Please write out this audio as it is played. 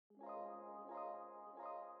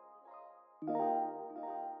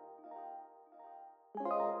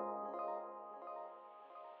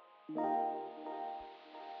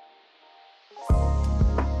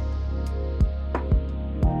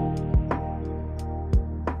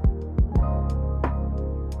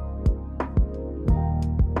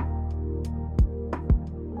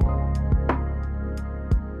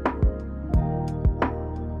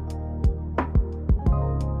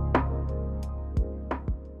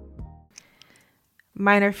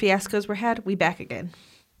Minor fiascos were had. We back again.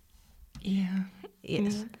 Yeah.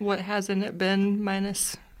 Yes. What hasn't it been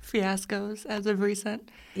minus fiascos as of recent?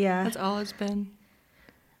 Yeah. That's all it's been.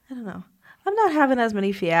 I don't know. I'm not having as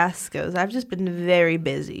many fiascos. I've just been very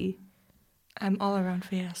busy. I'm all around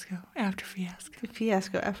fiasco after fiasco.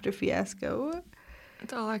 Fiasco after fiasco.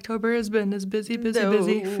 That's all October has been, is busy, busy, No.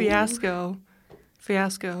 busy, fiasco,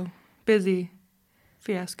 fiasco, busy,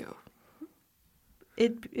 fiasco.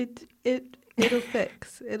 It'll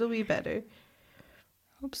fix. It'll be better.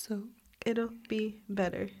 Hope so. It'll be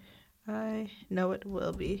better. I know it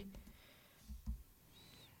will be.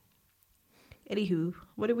 Anywho,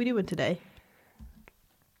 what are we doing today?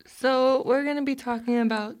 So we're going to be talking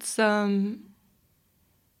about some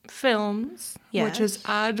films, Yes. which is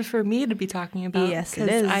odd for me to be talking about. Yes, it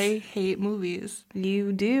is. Because I hate movies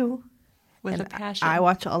You do. with And a passion. I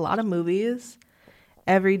watch a lot of movies.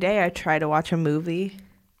 Every day I try to watch a movie.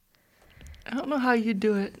 I don't know how you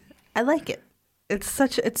do it. I like it.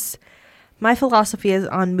 My philosophy is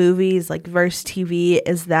on movies like versus TV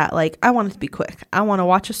is that like I want it to be quick. I want to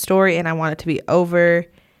watch a story and I want it to be over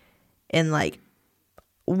in like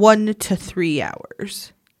 1 to 3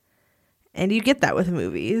 hours. And you get that with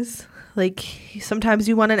movies. Like sometimes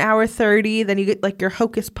you want an hour 30, then you get like your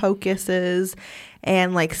hocus pocuses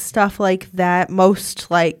and like stuff like that. Most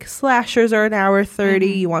like slashers are an hour 30.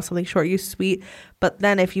 You want something short, you sweet. But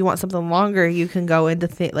then if you want something longer, you can go into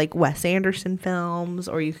like Wes Anderson films,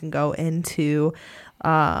 or you can go into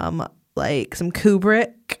like some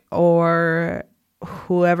Kubrick or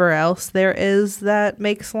whoever else there is that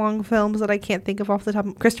makes long films that I can't think of off the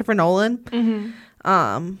top. Christopher Nolan.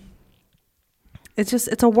 Mm-hmm.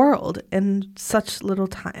 It's a world in such little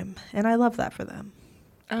time, and I love that for them.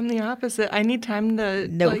 I'm the opposite. I need time to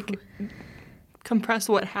like compress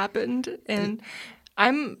what happened, and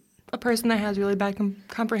I'm a person that has really bad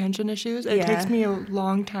comprehension issues. It takes me a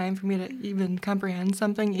long time for me to even comprehend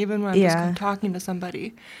something, even when I'm just talking to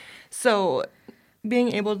somebody. So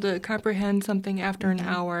being able to comprehend something after an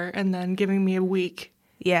hour and then giving me a week.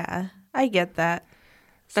 Yeah, I get that.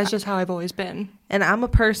 That's just how I've always been. And I'm a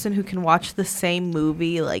person who can watch the same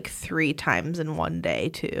movie like 3 times in one day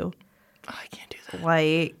too. Oh, I can't do that.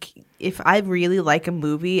 Like if I really like a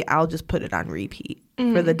movie, I'll just put it on repeat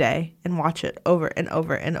for the day and watch it over and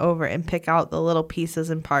over and over and pick out the little pieces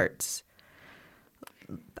and parts.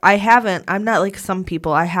 I'm not like some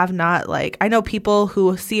people. I know people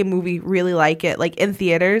who see a movie, really like it, like in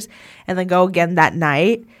theaters, and then go again that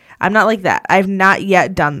night. I'm not like that. I've not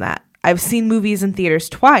yet done that. I've seen movies in theaters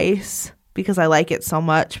twice because I like it so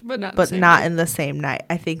much, but not in the same night.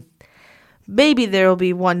 I think maybe there will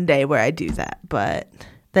be one day where I do that, but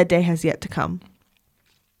that day has yet to come.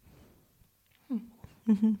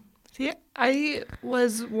 Mm-hmm. See, I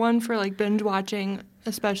was one for like binge watching,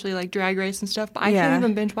 especially like Drag Race and stuff, but I can't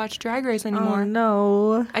even binge watch Drag Race anymore. Oh,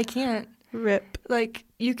 no. I can't. Rip. Like,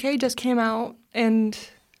 UK just came out, and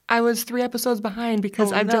I was 3 episodes behind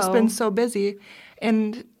because I've just been so busy.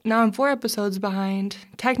 And now I'm 4 episodes behind,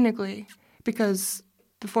 technically, because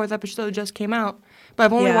the 4th episode just came out. But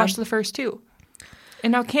I've only watched the first 2.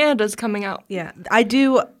 And now Canada's coming out. Yeah,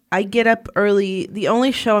 I get up early. The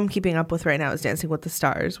only show I'm keeping up with right now is Dancing with the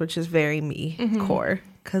Stars, which is very me core,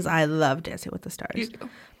 because I love Dancing with the Stars. You do.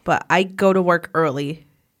 But I go to work early,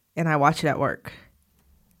 and I watch it at work.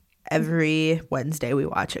 Every Wednesday we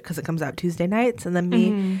watch it because it comes out Tuesday nights, and then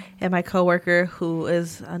me and my coworker, who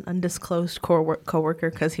is an undisclosed coworker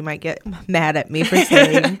because he might get mad at me for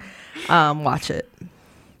saying, watch it.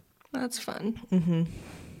 That's fun. Mm-hmm.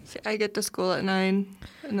 See, I get to school at 9,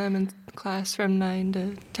 and I'm in class from 9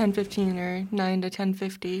 to 10:15 or 9 to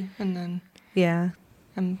 10:50, and then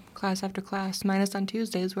I'm class after class, minus on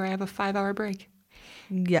Tuesdays where I have a 5-hour break.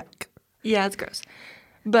 Yuck. Yeah, it's gross.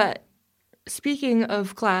 But speaking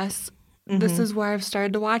of class, this is where I've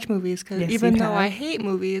started to watch movies, because even though I hate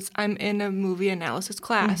movies, I'm in a movie analysis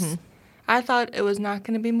class. I thought it was not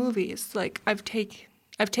going to be movies. Like, I've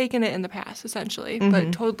taken it in the past, essentially,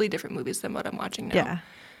 but totally different movies than what I'm watching now. Yeah.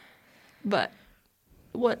 But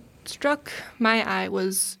what struck my eye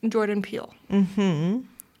was Jordan Peele. Mm-hmm.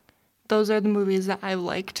 Those are the movies that I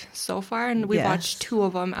liked so far, and we watched 2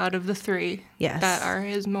 of them out of the 3 that are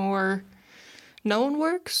his more known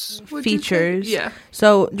works? Features. Yeah.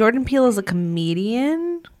 So Jordan Peele is a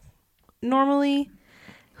comedian normally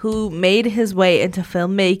who made his way into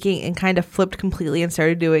filmmaking and kind of flipped completely and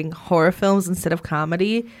started doing horror films instead of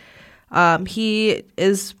comedy. He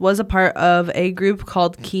was a part of a group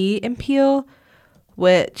called Key and Peele,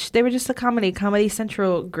 which they were just a Comedy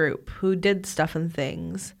Central group who did stuff and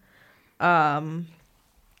things. Let's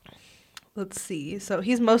see. So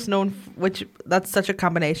he's most known, which that's such a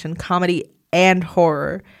combination, comedy and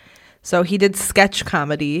horror. So he did sketch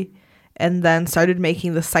comedy and then started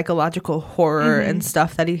making the psychological horror and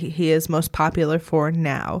stuff that he is most popular for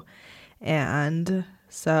now. And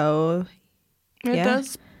so, It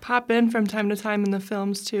does pop in from time to time in the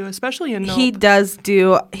films, too, especially in Nope. He does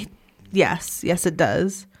do, yes, it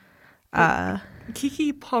does.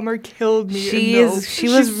 Keke Palmer killed me She in Nope.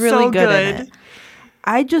 was really so good in it.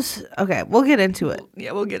 Okay, we'll get into it.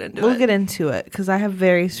 Yeah, we'll get into it. We'll get into it because I have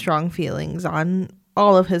very strong feelings on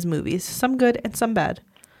all of his movies. Some good and some bad.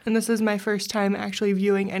 And this is my first time actually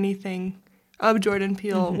viewing anything of Jordan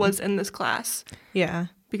Peele was in this class. Yeah.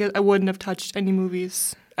 Because I wouldn't have touched any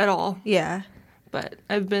movies at all. Yeah. But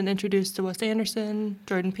I've been introduced to Wes Anderson,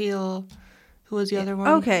 Jordan Peele. Who was the other one?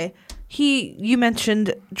 Okay. You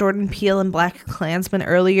mentioned Jordan Peele and Black Klansman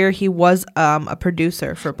earlier. He was a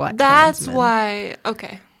producer for Black That's Klansman. why.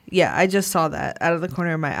 Okay. Yeah, I just saw that out of the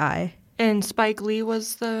corner of my eye. And Spike Lee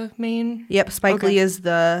was the main? Yep, Spike Lee is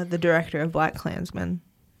the director of Black Klansman.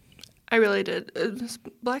 I really did.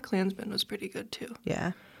 Black Klansman was pretty good, too.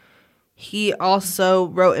 Yeah. He also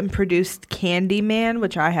wrote and produced Candyman,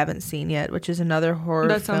 which I haven't seen yet, which is another horror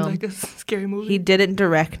film. That sounds like a scary movie. He didn't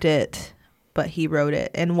direct it, but he wrote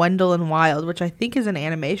it. And Wendell and Wild, which I think is an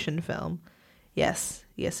animation film. Yes,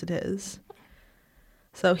 it is.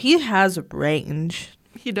 So he has range.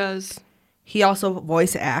 He does. He also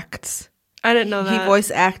voice acts. I didn't know that. He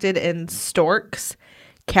voice acted in Storks,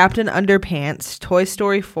 Captain Underpants, Toy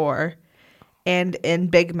Story 4, and in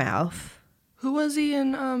Big Mouth. Who was he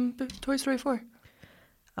in Toy Story 4?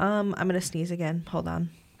 I'm going to sneeze again. Hold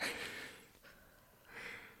on.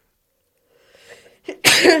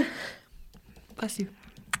 Bless you.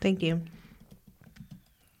 Thank you.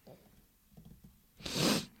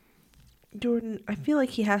 Jordan, I feel like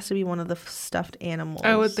he has to be one of the stuffed animals.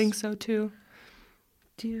 I would think so, too.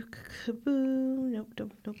 Nope.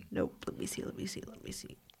 Let me see.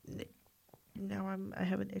 Now I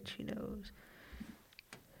have an itchy nose.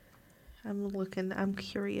 I'm looking. I'm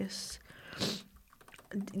curious.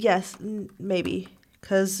 Yes, maybe.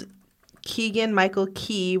 Because Keegan-Michael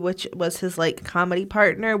Key, which was his, comedy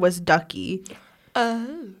partner, was Ducky.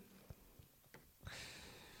 Oh.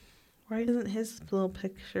 Why isn't his little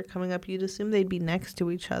picture coming up? You'd assume they'd be next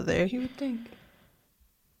to each other. You would think.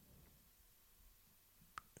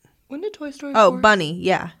 When did Toy Story 4? Oh, 4? Bunny,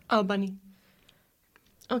 yeah. Oh, Bunny.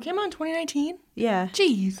 Oh, it came out in 2019? Yeah.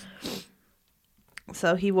 Jeez.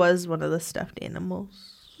 So he was one of the stuffed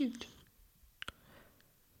animals. Cute.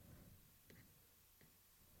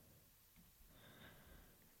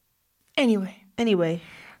 Anyway.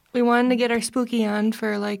 We wanted to get our spooky on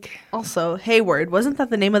for Also, Hayward. Wasn't that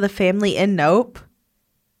the name of the family in Nope?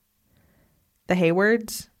 The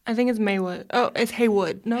Haywards? I think it's Maywood. Oh, it's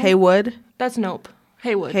Haywood. No? Haywood? That's Nope.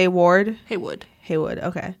 Haywood. Haywood? Haywood,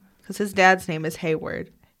 okay. Because his dad's name is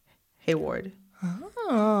Hayward.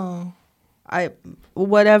 Oh.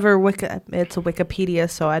 It's a Wikipedia,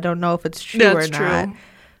 so I don't know if it's true or not. True.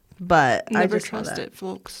 But never I just trust it,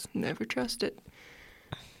 folks. Never trust it.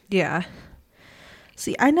 Yeah.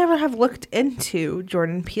 See, I never have looked into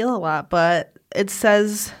Jordan Peele a lot, but it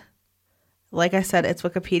says, like I said, it's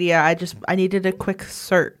Wikipedia. I needed a quick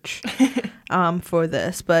search for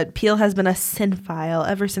this. But Peele has been a cinephile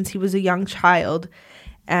ever since he was a young child,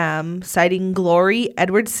 citing Glory,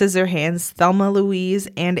 Edward Scissorhands, Thelma Louise,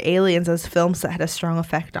 and Aliens as films that had a strong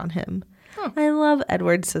effect on him. Huh. I love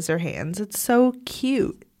Edward Scissorhands. It's so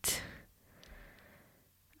cute.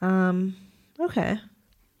 Okay.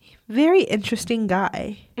 Very interesting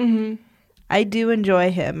guy. Mm-hmm. I do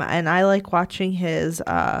enjoy him, and I like watching his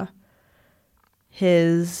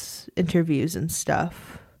interviews and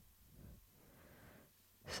stuff.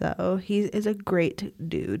 So he is a great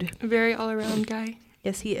dude. A very all-around guy.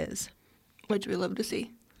 Yes, he is. Which we love to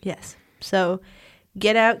see. Yes. So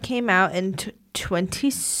Get Out came out in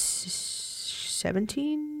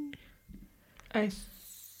 2017? I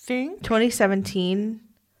think. 2017.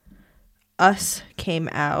 Us came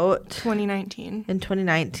out 2019. In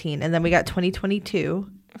 2019, and then we got 2022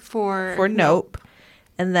 for Nope.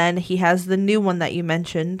 And then he has the new one that you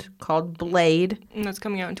mentioned called Blade. And that's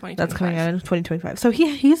coming out in 2025. That's coming out in 2025. So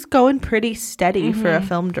he's going pretty steady for a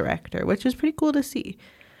film director, which is pretty cool to see.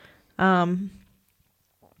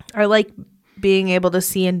 I like being able to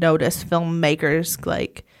see and notice filmmakers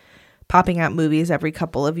like popping out movies every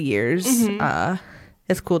couple of years.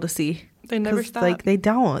 It's cool to see. They never stop. Like they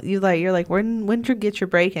don't. You're like when did you get your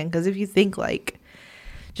break in? Because if you think like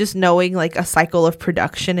just knowing like a cycle of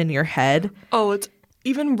production in your head. Oh, it's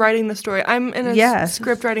even writing the story. I'm in a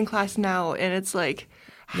script writing class now, and it's like,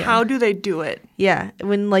 how do they do it? Yeah,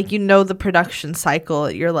 when like the production cycle,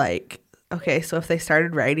 you're like, okay, so if they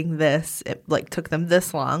started writing this, it like took them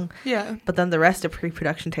this long. Yeah. But then the rest of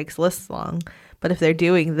pre-production takes this long. But if they're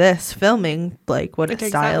doing this filming, like what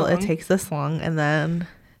style, it takes this long, and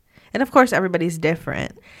of course everybody's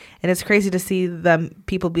different, and it's crazy to see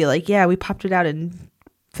people be like, yeah, we popped it out in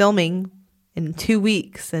filming in 2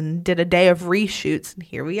 weeks and did a day of reshoots, and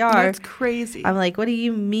here we are. That's crazy. I'm like, what do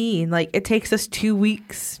you mean? Like, it takes us 2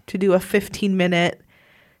 weeks to do a 15-minute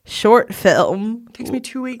short film. It takes me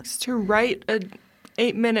 2 weeks to write a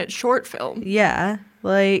 8-minute short film. Yeah,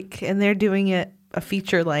 like, and they're doing it a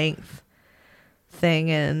feature length thing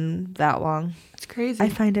in that long. It's crazy. I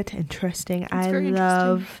find it interesting. I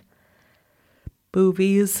love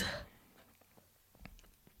movies.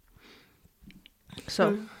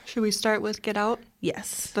 So should we start with Get Out?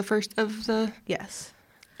 Yes. The first of the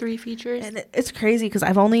 3 features? And it's crazy because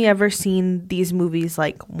I've only ever seen these movies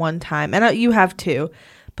like one time. And you have too.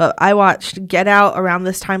 But I watched Get Out around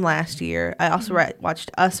this time last year. I also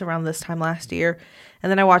watched Us around this time last year. And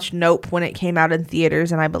then I watched Nope when it came out in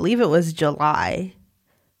theaters. And I believe it was July.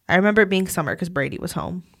 I remember it being summer because Brady was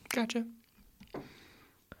home. Gotcha.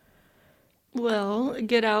 Well,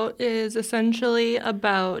 Get Out is essentially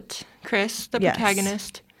about Chris, the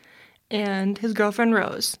protagonist, and his girlfriend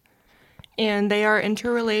Rose. And they are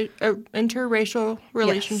interracial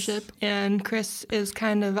relationship. Yes. And Chris is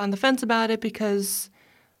kind of on the fence about it because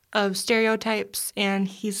of stereotypes, and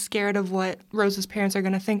he's scared of what Rose's parents are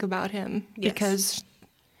going to think about him because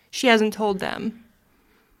she hasn't told them.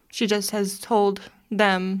 She just has told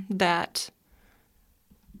them that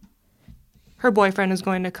her boyfriend is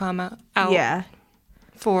going to come out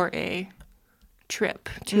for a trip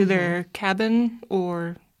to their cabin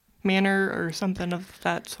or manor or something of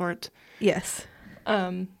that sort. Yes.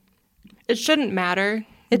 It shouldn't matter.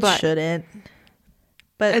 It shouldn't.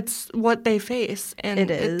 But it's what they face,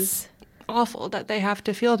 and it's awful that they have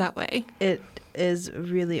to feel that way. It is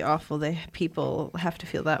really awful. People have to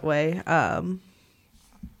feel that way.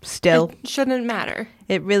 Still. It shouldn't matter.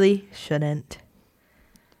 It really shouldn't.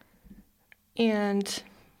 And,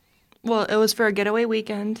 well, it was for a getaway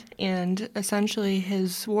weekend, and essentially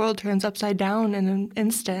his world turns upside down in an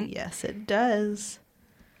instant. Yes, it does.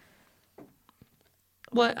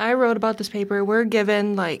 What I wrote about this paper, we're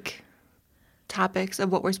given, like, topics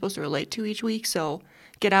of what we're supposed to relate to each week. So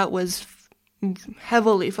Get Out was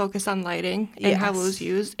heavily focused on lighting and how it was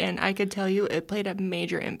used, and I could tell you it played a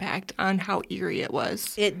major impact on how eerie it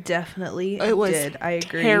was. It definitely did. I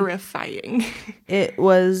agree. Terrifying. It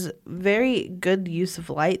was very good use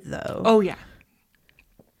of light, though. Oh, yeah.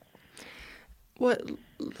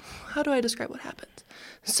 How do I describe what happens?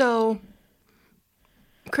 So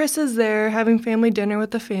Chris is there having family dinner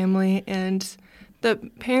with the family, and the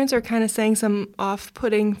parents are kind of saying some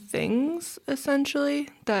off-putting things, essentially,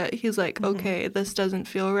 that he's like, okay, this doesn't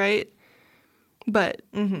feel right. But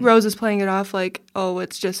Rose is playing it off like, oh,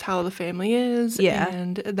 it's just how the family is,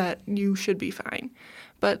 and that you should be fine.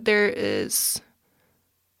 But there is,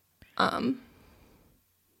 what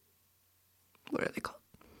are they called?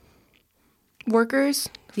 Workers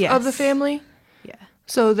of the family. Yeah.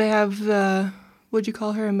 So they have the... Would you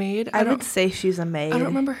call her a maid? I would say she's a maid. I don't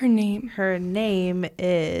remember her name. Her name.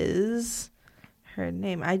 I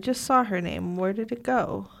just saw her name. Where did it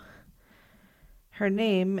go? Her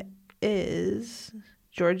name is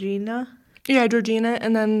Georgina. Yeah, Georgina.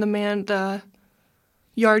 And then the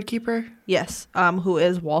yard keeper. Yes, who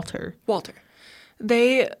is Walter. Walter.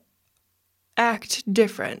 They act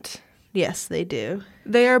different. Yes, they do.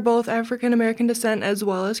 They are both African American descent as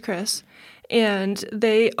well as Chris. And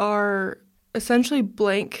they are essentially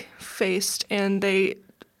blank-faced, and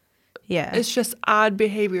it's just odd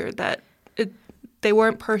behavior that they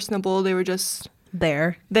weren't personable. They were just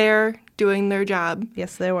there doing their job.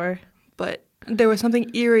 Yes, they were. But there was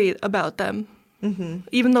something eerie about them. Mm-hmm.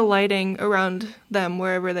 Even the lighting around them,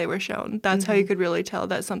 wherever they were shown, that's how you could really tell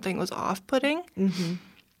that something was off-putting. Mm-hmm.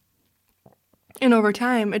 And over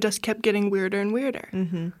time, it just kept getting weirder and weirder.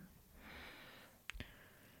 Mm-hmm.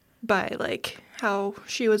 By, like, how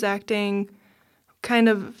she was acting... kind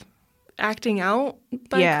of acting out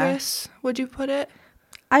by Chris, would you put it?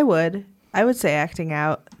 I would say acting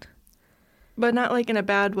out. But not like in a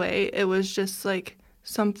bad way. It was just like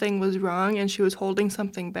something was wrong and she was holding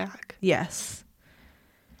something back. Yes.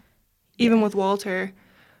 even with Walter,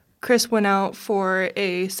 Chris went out for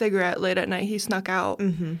a cigarette late at night. He snuck out.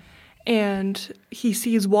 Mm-hmm. And he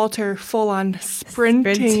sees Walter full on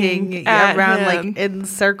sprinting around him. like in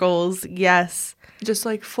circles. Yes. Just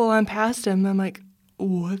like full on past him. I'm like,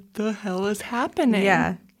 what the hell is happening?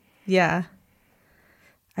 Yeah. Yeah.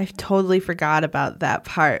 I totally forgot about that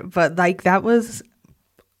part. But like that was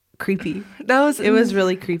creepy. It was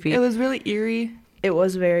really creepy. It was really eerie. It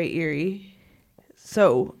was very eerie.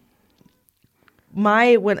 So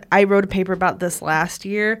when I wrote a paper about this last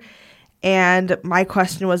year, and my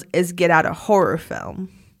question was, is Get Out a horror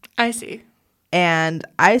film? I see. And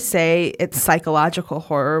I say it's psychological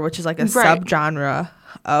horror, which is like a subgenre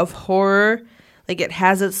of horror. Like it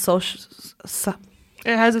has its it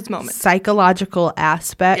has its moments. Psychological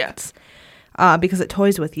aspects, because it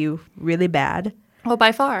toys with you really bad. Well,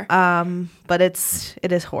 by far. But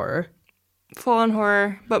it is horror. Full on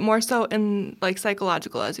horror, but more so in like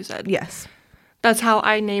psychological, as you said. Yes. That's how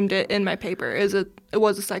I named it in my paper. It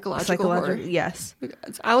was a psychological horror. Yes.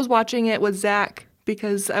 I was watching it with Zach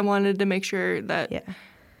because I wanted to make sure that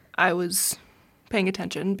I was paying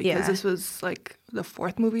attention because this was like the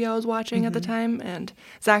fourth movie I was watching at the time, and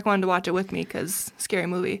Zach wanted to watch it with me because scary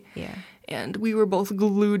movie. Yeah. And we were both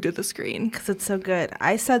glued to the screen. Because it's so good.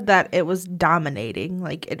 I said that it was dominating.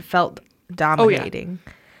 Like it felt dominating.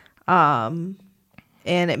 And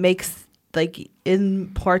it makes... like in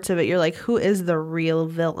parts of it you're like, who is the real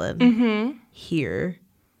villain here?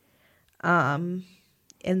 And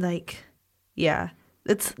like, there's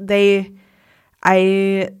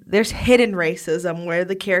hidden racism where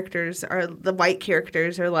the white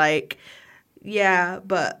characters are like,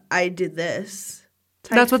 but I did this.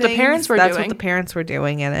 That's what the parents were doing. That's what the parents were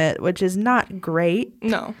doing in it, which is not great.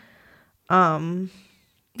 No.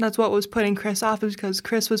 That's what was putting Chris off, is because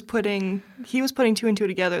Chris was putting two and two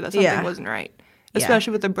together that something wasn't right.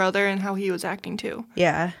 Especially with the brother and how he was acting too.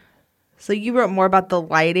 Yeah. So you wrote more about the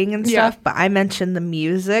lighting and stuff, but I mentioned the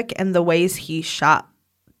music and the ways he shot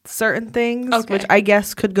certain things, which I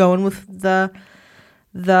guess could go in with the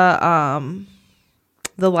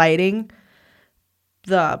lighting.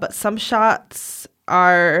 But some shots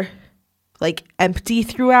are like empty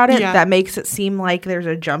throughout it. That makes it seem like there's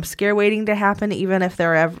a jump scare waiting to happen, even if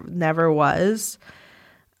there never was.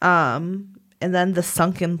 And then the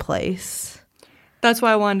sunken place. That's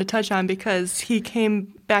why I wanted to touch on, because he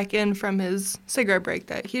came back in from his cigarette break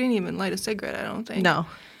that he didn't even light a cigarette, I don't think. No.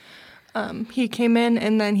 He came in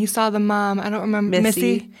and then he saw the mom. I don't remember.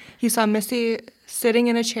 Missy. He saw Missy sitting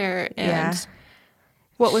in a chair, and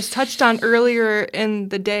what was touched on earlier in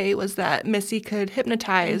the day was that Missy could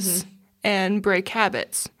hypnotize and break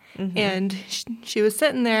habits. And she was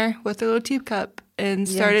sitting there with her little teacup and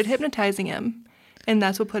started hypnotizing him. And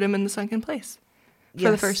that's what put him in the sunken place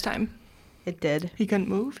for the first time. It did. He couldn't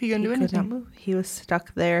move. He couldn't do anything. Could not move. He was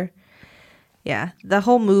stuck there. Yeah. The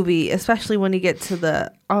whole movie, especially when you get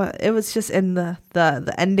to it was just in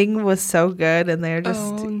the ending was so good, and they're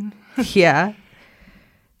just, yeah.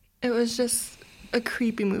 It was just a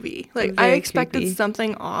creepy movie. Like, I expected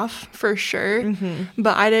something off for sure,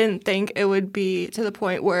 but I didn't think it would be to the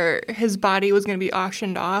point where his body was going to be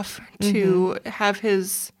auctioned off to have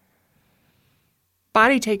his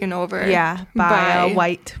body taken over. By a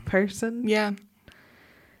white person. Yeah.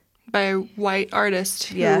 By a white artist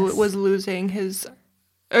who was losing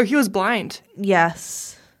he was blind.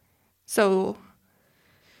 Yes. So,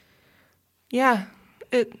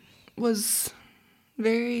 it was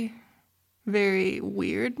very, very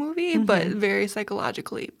weird movie, but very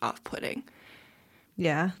psychologically off-putting.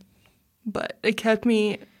 Yeah. But it kept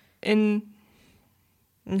me interested.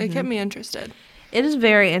 It is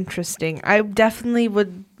very interesting. I definitely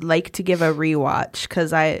would like to give a rewatch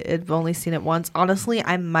because I've only seen it once. Honestly,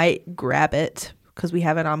 I might grab it because we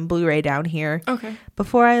have it on Blu-ray down here. Okay.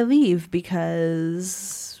 Before I leave,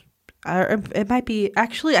 because it might be...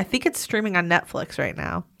 Actually, I think it's streaming on Netflix right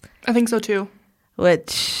now. I think so too.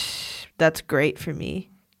 That's great for me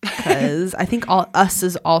because I think Us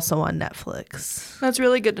is also on Netflix. That's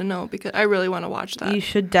really good to know because I really want to watch that. You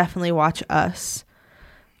should definitely watch Us.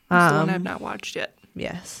 That's the one I've not watched yet.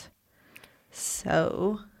 Yes.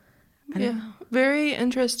 So, very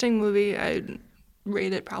interesting movie. I'd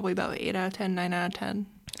rate it probably about 8 out of 10, 9 out of 10.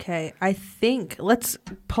 Okay, I think let's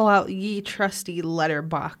pull out ye trusty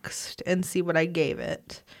Letterboxd and see what I gave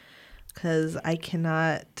it, because I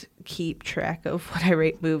cannot keep track of what I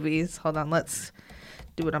rate movies. Hold on, let's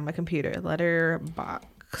do it on my computer.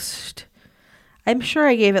 Letterboxd. I'm sure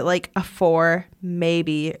I gave it like a 4,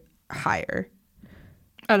 maybe higher.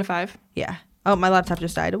 Out of 5? Yeah. Oh, my laptop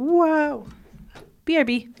just died. Whoa.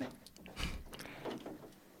 BRB.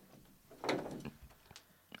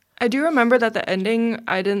 I do remember that the ending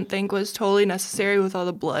I didn't think was totally necessary with all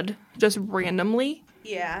the blood, just randomly.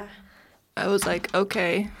 Yeah. I was like,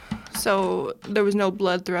 okay, so there was no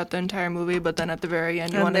blood throughout the entire movie, but then at the very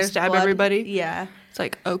end you want to stab everybody? Yeah. It's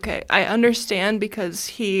like, okay, I understand because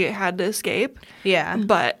he had to escape. Yeah.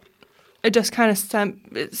 But it just kind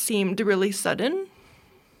of it seemed really sudden.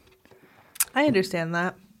 I understand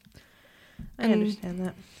that.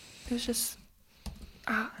 It was just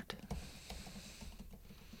odd.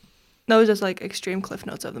 That was just like extreme cliff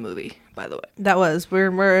notes of the movie, by the way. That was.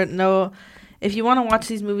 If you want to watch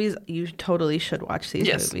these movies, you totally should watch these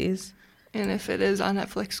movies. And if it is on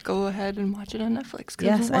Netflix, go ahead and watch it on Netflix.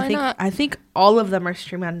 Yes, why not? I think all of them are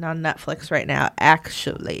streaming on Netflix right now,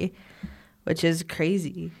 actually, which is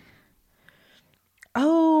crazy.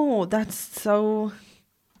 Oh, that's so...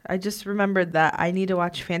 I just remembered that I need to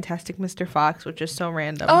watch Fantastic Mr. Fox, which is so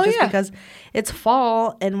random. Oh, just because it's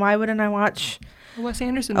fall, and why wouldn't I watch a Wes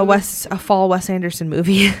Anderson movie? A fall Wes Anderson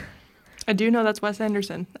movie? I do know that's Wes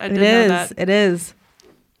Anderson. I did know that. It is.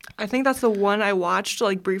 I think that's the one I watched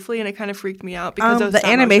like briefly, and it kind of freaked me out because of the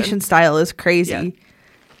animation style is crazy.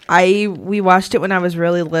 Yeah. We watched it when I was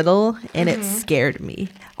really little, and it scared me.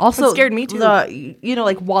 Also, it scared me too.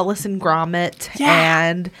 Like Wallace and Gromit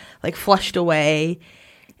and like Flushed Away.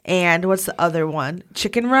 And what's the other one?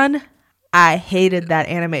 Chicken Run? I hated that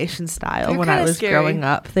animation style when I was growing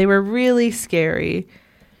up. They were really scary.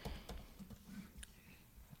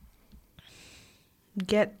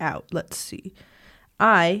 Get Out. Let's see.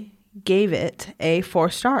 I gave it a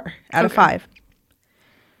 4-star out of 5.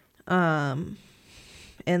 And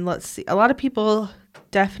let's see. A lot of people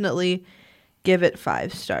definitely give it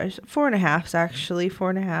 5 stars. 4.5s actually.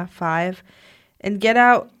 4.5, 5. And Get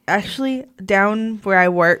Out, actually, down where I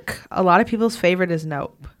work, a lot of people's favorite is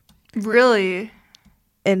Nope. Really?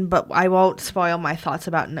 But I won't spoil my thoughts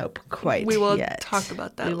about Nope quite yet. We will talk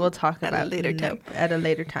about that. We will talk about a later time. At a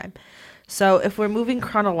later time. So if we're moving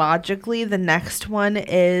chronologically, the next one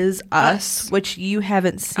is Us, which you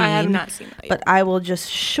haven't seen. I have not seen that yet. But I will just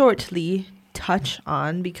shortly touch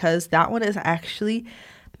on because that one is actually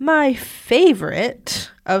my favorite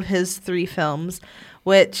of his 3 films,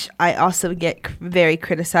 which I also get very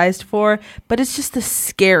criticized for, but it's just the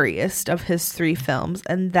scariest of his 3 films,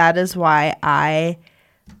 and that is why I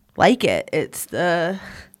like it. It's the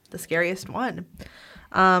scariest one.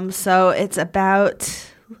 So it's about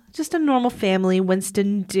just a normal family,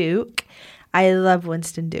 Winston Duke. I love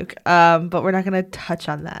Winston Duke, but we're not going to touch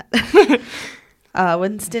on that.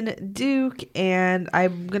 Winston Duke, and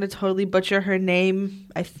I'm going to totally butcher her name,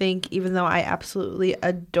 I think, even though I absolutely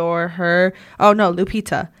adore her. Oh, no,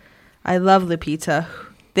 Lupita. I love Lupita.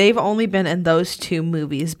 They've only been in those 2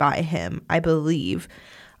 movies by him, I believe,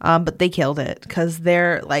 but they killed it because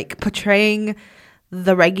they're, like, portraying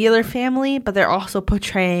the regular family, but they're also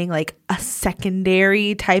portraying, like, a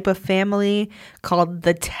secondary type of family called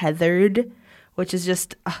the Tethered, which is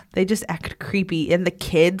just, they just act creepy. And the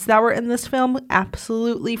kids that were in this film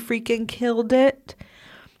absolutely freaking killed it.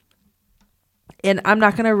 And I'm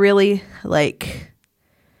not going to really, like,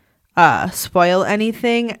 spoil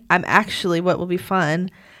anything. What will be fun,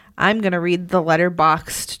 I'm going to read the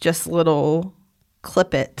Letterboxd, just little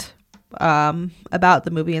clip it about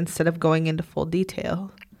the movie instead of going into full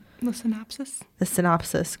detail. The synopsis? The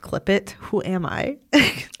synopsis. Clip it. Who am I?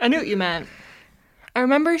 I knew what you meant. I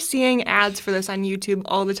remember seeing ads for this on YouTube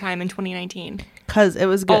all the time in 2019. Because it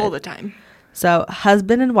was good. All the time. So,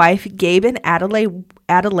 husband and wife, Gabe and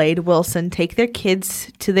Adelaide Wilson, take their kids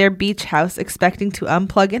to their beach house expecting to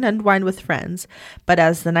unplug and unwind with friends. But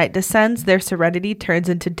as the night descends, their serenity turns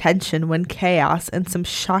into tension when chaos and some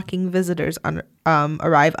shocking visitors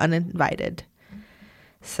arrive uninvited.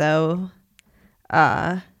 So,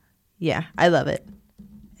 yeah, I love it.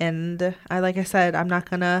 And like I said, I'm not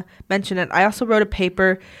going to mention it. I also wrote a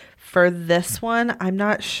paper for this one. I'm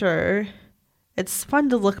not sure. It's fun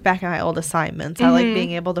to look back at my old assignments. I like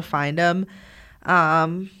being able to find them.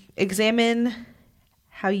 Examine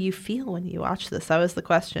how you feel when you watch this. That was the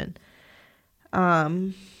question.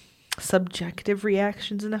 Subjective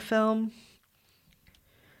reactions in a film.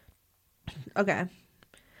 Okay.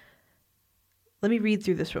 Let me read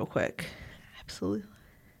through this real quick. Absolutely.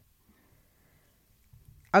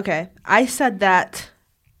 Okay, I said that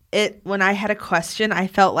when I had a question, I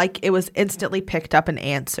felt like it was instantly picked up and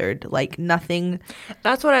answered. Like nothing.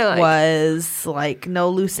 That's what I like. Was like no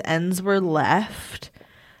loose ends were left.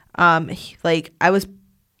 A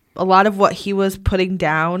lot of what he was putting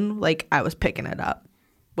down, like I was picking it up,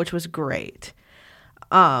 which was great.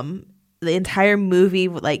 The entire movie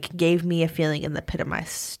like gave me a feeling in the pit of my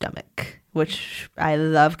stomach, which I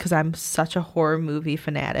love because I'm such a horror movie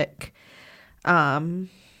fanatic.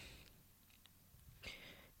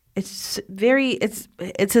 it's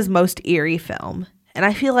his most eerie film. And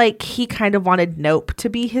I feel like he kind of wanted Nope to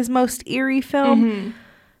be his most eerie film,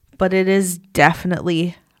 but it is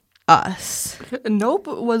definitely Us. Nope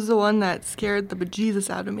was the one that scared the bejesus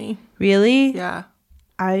out of me. Really? Yeah.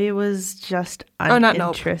 I was just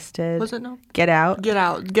uninterested. Not Nope. Was it Nope? Get Out? Get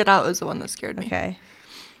Out. Get Out is the one that scared me. Okay.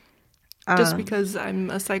 Just because I'm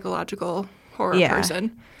a psychological horror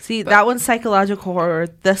person. See, that one's psychological horror.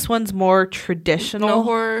 This one's more traditional. No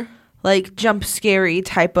horror. Like jump scary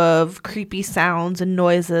type of creepy sounds and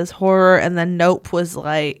noises, horror. And then Nope was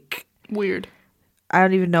like... weird. I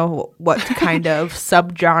don't even know what kind of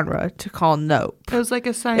subgenre to call Nope. It was like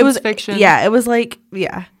a science fiction. Yeah, it was like,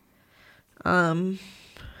 yeah.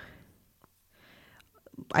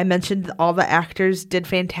 I mentioned all the actors did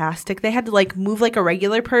fantastic. They had to like move like a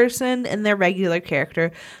regular person in their regular character,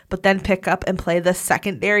 but then pick up and play the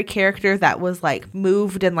secondary character that was like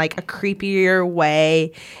moved in like a creepier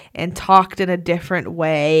way and talked in a different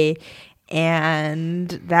way. And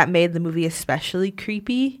that made the movie especially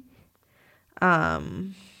creepy.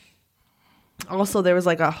 Also, there was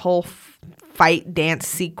like a whole fight dance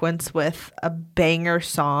sequence with a banger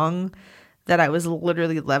song that I was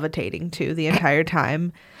literally levitating to the entire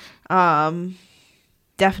time.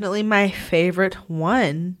 Definitely my favorite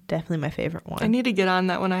one. I need to get on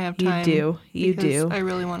that when I have time. You do. I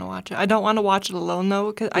really want to watch it. I don't want to watch it alone,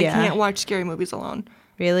 though, because I can't watch scary movies alone.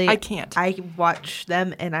 Really? I can't. I watch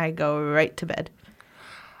them and I go right to bed.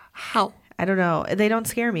 How? I don't know. They don't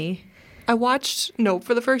scare me. I watched Nope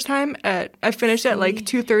for the first time. I finished at like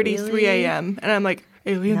 2:30, 3 a.m. And I'm like,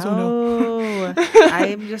 aliens don't know.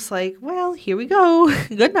 I'm just like, well, here we go.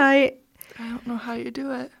 Good night. I don't know how you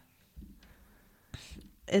do it.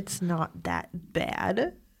 It's not that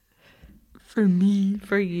bad. For me.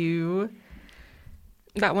 For you.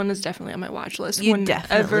 That one is definitely on my watch list. You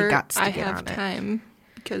definitely got to I get have on it. time.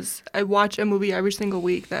 Because I watch a movie every single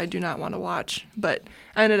week that I do not want to watch. But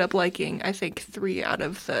I ended up liking, I think, 3 out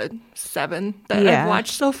of the 7 that I've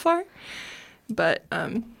watched so far. But,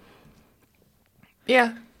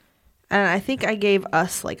 yeah. And I think I gave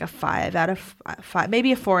Us like a 5 out of 5,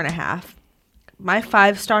 maybe a 4.5. My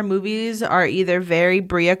 5-star movies are either very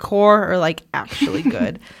Brea-core or like actually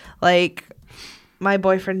good. Like my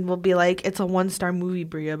boyfriend will be like, it's a 1-star movie,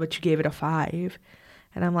 Brea, but you gave it a 5.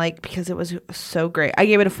 And I'm like, because it was so great. I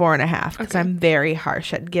gave it a 4.5 because I'm very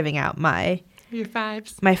harsh at giving out your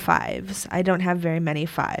 5s. My 5s. I don't have very many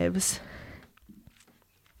 5s.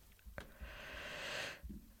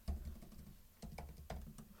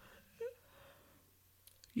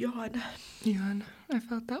 Yawn. I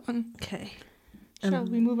felt that one. Okay. Shall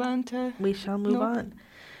we move on to... We shall move on.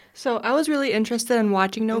 So I was really interested in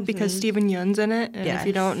watching Nope because Steven Yeun's in it. And yes. If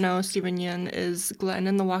you don't know, Steven Yeun is Glenn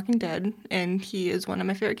in The Walking Dead. And he is one of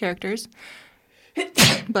my favorite characters.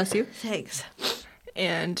 Bless you. Thanks.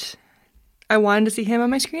 And I wanted to see him on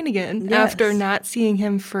my screen again after not seeing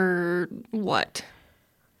him for, what?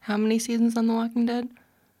 How many seasons on The Walking Dead?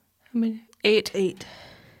 How many? 8? 8.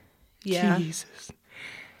 Yeah. Jesus.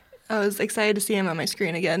 I was excited to see him on my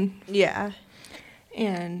screen again. Yeah.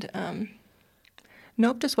 And,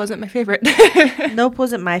 Nope just wasn't my favorite. Nope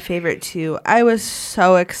wasn't my favorite, too. I was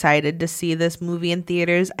so excited to see this movie in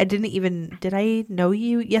theaters. Did I know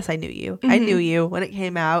you? Yes, I knew you. I knew you when it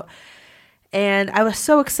came out. And I was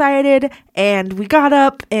so excited. And we got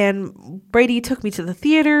up and Brady took me to the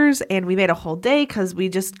theaters. And we made a whole day because we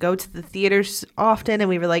just go to the theaters often. And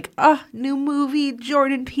we were like, new movie,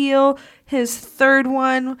 Jordan Peele, his 3rd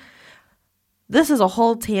one. This is a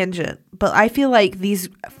whole tangent, but I feel like these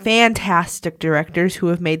fantastic directors who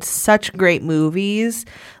have made such great movies,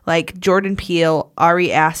 like Jordan Peele,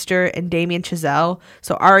 Ari Aster, and Damien Chazelle.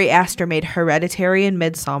 So Ari Aster made Hereditary and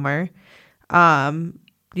Midsommar.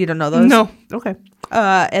 You don't know those? No. Okay.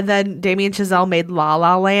 And then Damien Chazelle made La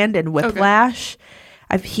La Land and Whiplash.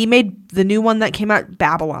 Okay. He made the new one that came out,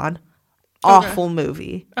 Babylon. Awful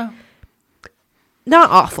movie. Oh. Not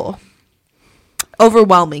awful.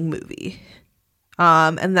 Overwhelming movie.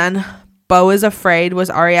 And then Beau is Afraid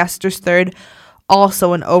was Ari Aster's 3rd,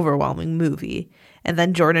 also an overwhelming movie. And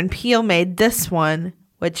then Jordan Peele made this one,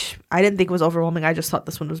 which I didn't think was overwhelming. I just thought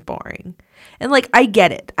this one was boring. And like, I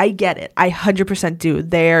get it. I 100% do.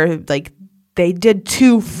 They did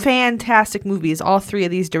 2 fantastic movies. All 3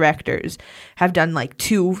 of these directors have done like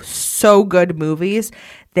 2 so good movies.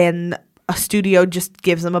 Then a studio just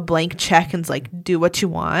gives them a blank check and's like, do what you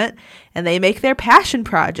want. And they make their passion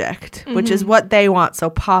project, which is what they want. So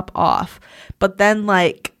pop off. But then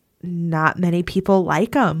like not many people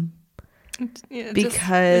like them. Yeah,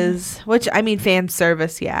 because, which, I mean, fan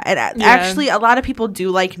service, yeah. And actually, a lot of people do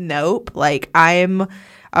like Nope. Like, I'm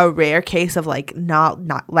a rare case of, like, not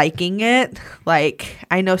liking it. Like,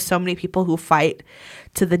 I know so many people who fight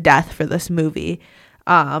to the death for this movie.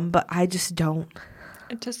 But I just don't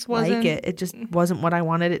like it. It just wasn't what I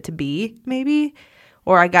wanted it to be, maybe.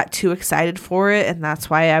 Or I got too excited for it, and that's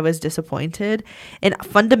why I was disappointed. And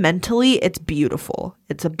fundamentally, it's beautiful.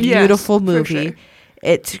 It's a beautiful movie. Sure.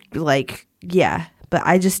 It's like, yeah, but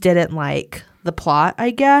I just didn't like the plot, I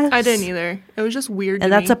guess. I didn't either. It was just weird.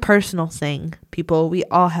 And that's a personal thing. People, we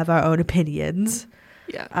all have our own opinions.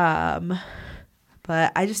 Yeah.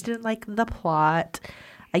 But I just didn't like the plot.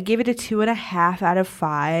 I gave it a 2.5 out of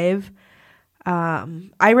 5.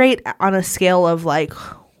 I rate on a scale of like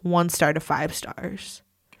 1 star to 5 stars.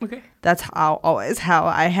 Okay. That's always how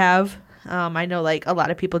I have. I know like a lot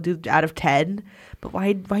of people do out of 10, but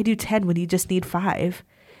why do 10 when you just need 5?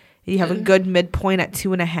 You have a good midpoint at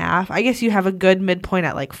 2.5. I guess you have a good midpoint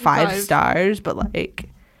at like 5 stars, but like,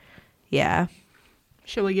 yeah.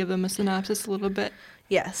 Shall we give them a synopsis a little bit?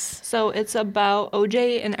 Yes. So it's about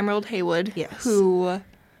OJ and Emerald Haywood, yes, who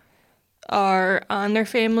are on their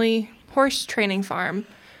family horse training farm,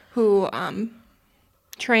 who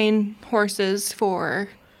train horses for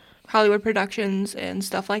Hollywood productions and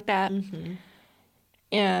stuff like that. Mm-hmm.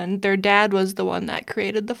 And their dad was the one that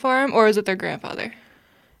created the farm, or is it their grandfather?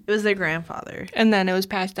 It was their grandfather. And then it was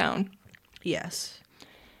passed down. Yes.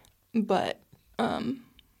 But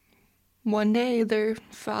one day their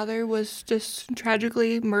father was just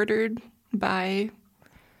tragically murdered by,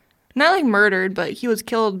 not like murdered, but he was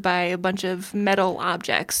killed by a bunch of metal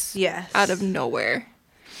objects. Yes. Out of nowhere.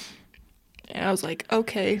 And I was like,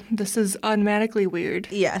 okay, this is automatically weird.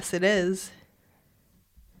 Yes, it is.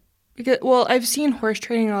 Because, well, I've seen horse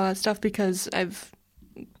training and all that stuff because I've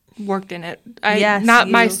worked in it.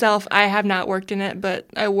 Myself, I have not worked in it, but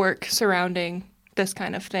I work surrounding this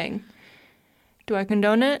kind of thing. Do I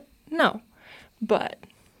condone it? No. But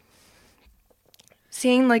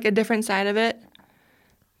seeing like a different side of it,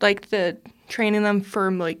 like the training them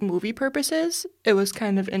for like movie purposes, it was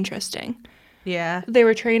kind of interesting. Yeah. They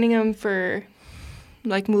were training them for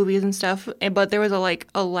like movies and stuff, but there was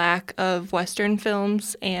a lack of Western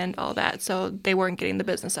films and all that, so they weren't getting the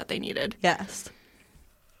business that they needed. Yes.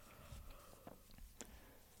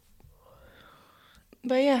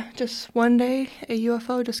 But yeah, just one day a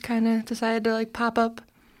UFO just kind of decided to like pop up.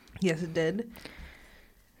 Yes, it did.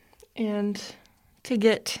 And to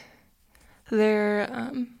get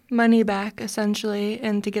their money back, essentially,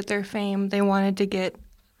 and to get their fame, they wanted to get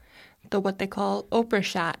the what they call Oprah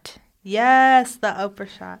shot. Yes, the Oprah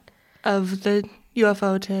shot. Of the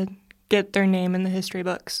UFO to get their name in the history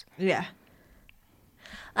books. Yeah.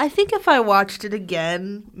 I think if I watched it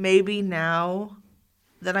again, maybe now,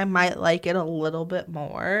 that I might like it a little bit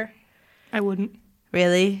more. I wouldn't.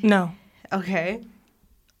 Really? No. Okay.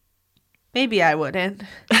 Maybe I wouldn't.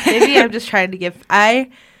 Maybe I'm just trying to give... I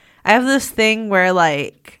have this thing where,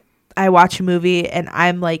 like, I watch a movie and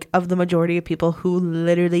I'm, like, of the majority of people who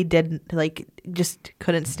literally didn't, like, just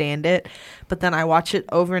couldn't stand it. But then I watch it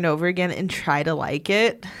over and over again and try to like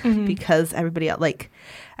it because everybody else... Like,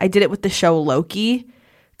 I did it with the show Loki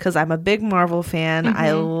because I'm a big Marvel fan. Mm-hmm.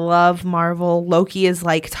 I love Marvel. Loki is,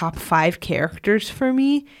 like, top 5 characters for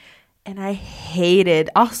me. And I hated...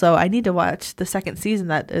 Also, I need to watch the second season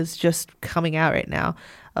that is just coming out right now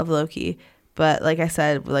of Loki. But like I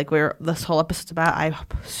said, like this whole episode's about, I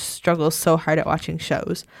struggle so hard at watching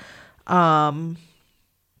shows. What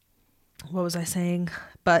was I saying?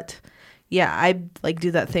 But yeah, I like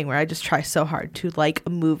do that thing where I just try so hard to like a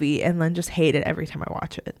movie and then just hate it every time I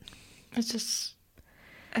watch it. It's just...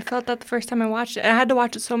 I felt that the first time I watched it. I had to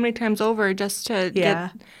watch it so many times over just to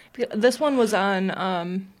get... This one was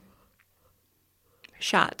on...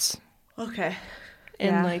 shots. Okay.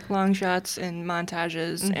 And like long shots and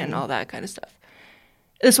montages and all that kind of stuff.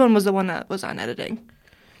 This one was the one that was on editing.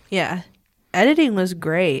 Yeah. Editing was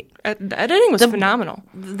great. The editing was phenomenal.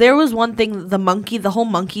 There was one thing, the whole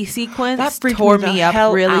monkey sequence that tore me up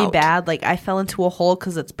really bad. Like I fell into a hole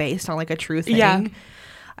because it's based on like a true thing. Yeah.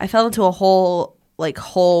 I fell into a hole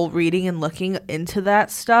reading and looking into that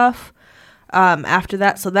stuff. After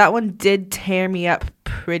that, so that one did tear me up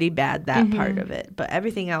pretty bad, that part of it, but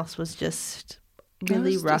everything else was just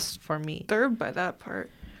really rough for me. Disturbed by that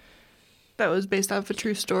part. That was based off a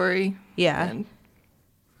true story. Yeah. And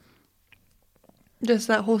just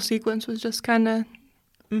that whole sequence was just kind of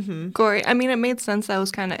gory. I mean, it made sense that I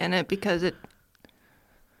was kind of in it because it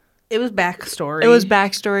was backstory. It was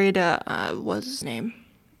backstory to what's his name?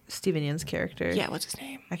 Steven Yeun's character. Yeah, what's his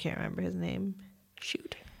name? I can't remember his name.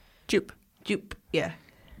 Shoot. Jupe. Yeah.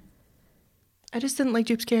 I just didn't like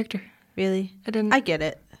Jupe's character. Really? I didn't. I get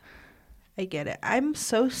it. I'm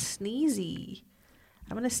so sneezy.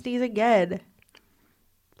 I'm going to sneeze again.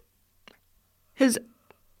 His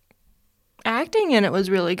acting in it was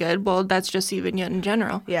really good. Well, that's just even yet in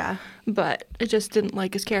general. Yeah. But I just didn't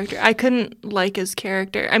like his character. I couldn't like his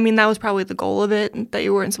character. I mean, that was probably the goal of it, that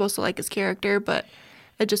you weren't supposed to like his character, but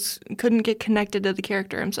I just couldn't get connected to the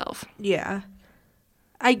character himself. Yeah.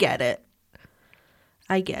 I get it.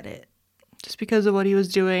 Just because of what he was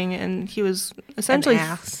doing, and he was essentially... An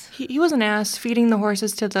ass. He was an ass, feeding the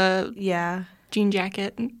horses to the jean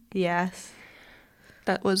jacket. Yes.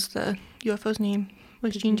 That was the UFO's name,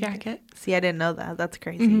 was Jean Jacket. See, I didn't know that. That's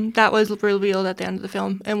crazy. Mm-hmm. That was revealed at the end of the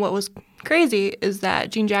film. And what was crazy is that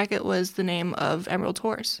Jean Jacket was the name of Emerald's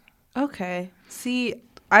horse. Okay. See,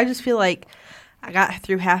 I just feel like I got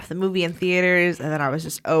through half the movie in theaters, and then I was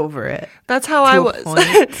just over it. That's how I was.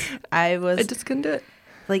 I just couldn't do it.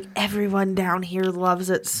 Like, everyone down here loves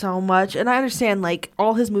it so much. And I understand, like,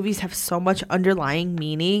 all his movies have so much underlying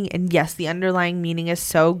meaning. And yes, the underlying meaning is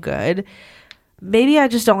so good. Maybe I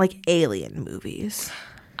just don't like alien movies.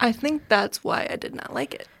 I think that's why I did not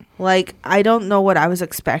like it. Like, I don't know what I was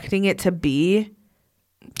expecting it to be.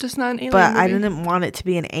 Just not an alien but movie. I didn't want it to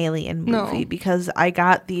be an alien movie because I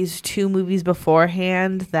got these 2 movies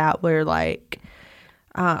beforehand that were like...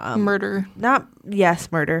 murder.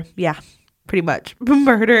 Murder. Yeah. Pretty much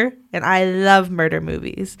murder, and I love murder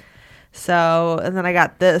movies. So, and then I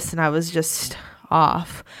got this, and I was just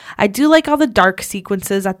off. I do like all the dark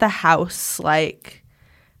sequences at the house. Like,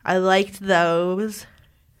 I liked those,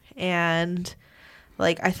 and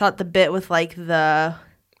like I thought the bit with like the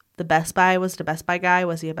Best Buy was the Best Buy guy.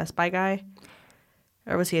 Was he a Best Buy guy,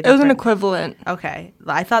 or was he? It was an equivalent. Okay,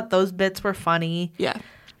 I thought those bits were funny. Yeah,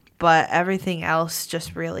 but everything else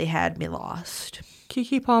just really had me lost.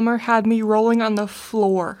 Keke Palmer had me rolling on the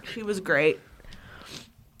floor. She was great.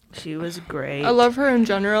 I love her in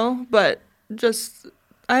general, but just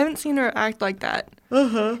I haven't seen her act like that.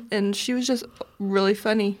 And she was just really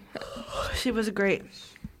funny. She was great.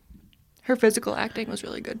 Her physical acting was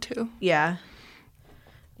really good too. Yeah.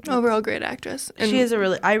 Overall great actress. And she is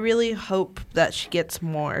I really hope that she gets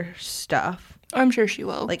more stuff. I'm sure she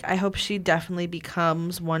will. Like, I hope she definitely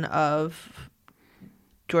becomes one of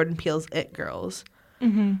Jordan Peele's It Girls.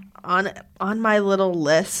 Mm-hmm. On my little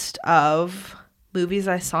list of movies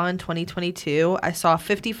I saw in 2022, I saw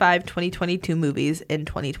 55 2022 movies in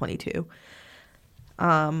 2022.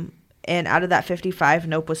 And out of that 55,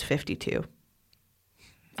 Nope was 52.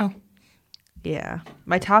 Oh. Yeah.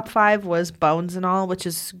 My top 5 was Bones and All, which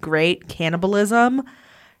is great. Cannibalism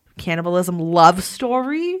love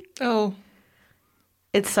story. Oh.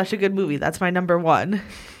 It's such a good movie. That's my number 1.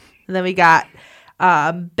 And then we got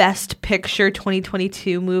Best Picture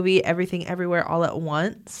 2022 movie, Everything Everywhere All at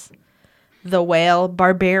Once. The Whale,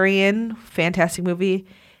 Barbarian, fantastic movie.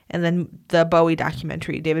 And then the Bowie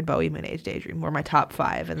documentary, David Bowie, Moonage Daydream, were my top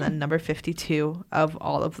 5. And then number 52 of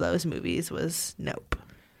all of those movies was Nope.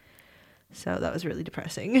 So that was really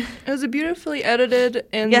depressing. It was a beautifully edited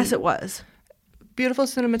and... Yes, it was. Beautiful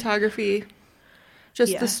cinematography.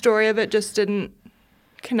 Just the story of it just didn't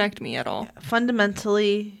connect me at all. Yeah.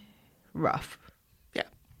 Fundamentally rough. Yeah.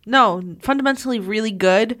 No, fundamentally really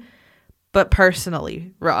good, but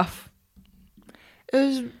personally rough. It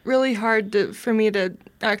was really hard for me to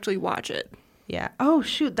actually watch it. Yeah. Oh,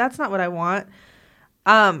 shoot. That's not what I want.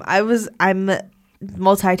 I'm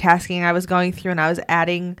multitasking. I was going through and I was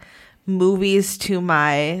adding movies to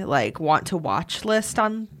my like want to watch list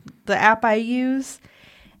on the app I use,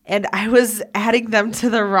 and I was adding them to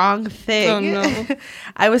the wrong thing. Oh no.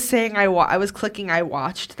 I was saying I was clicking I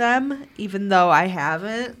watched them even though I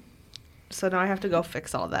haven't, so now I have to go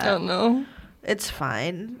fix all that. Oh no. It's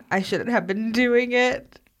fine. I shouldn't have been doing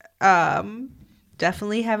it.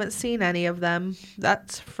 Definitely haven't seen any of them,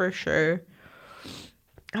 that's for sure.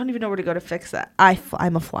 I don't even know where to go to fix that.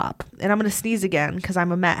 I'm a flop. And I'm going to sneeze again because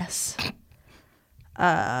I'm a mess.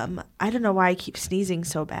 I don't know why I keep sneezing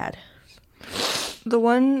so bad. The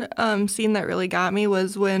one scene that really got me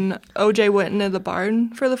was when OJ went into the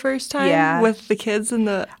barn for the first time with the kids and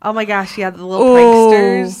the... Oh my gosh, yeah, the little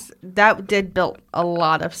pranksters. That did build a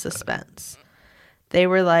lot of suspense. They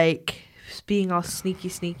were like being all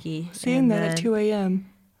sneaky. Seeing that at 2 a.m.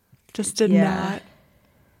 just did not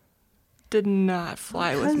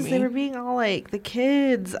fly with me. Because they were being all like, the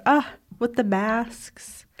kids, with the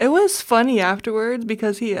masks. It was funny afterwards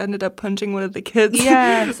because he ended up punching one of the kids.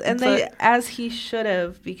 Yes, and as he should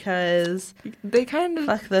have, because they kind of...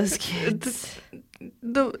 Fuck those kids.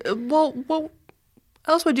 What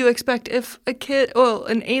else would you expect if a kid,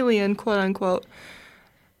 an alien, quote unquote,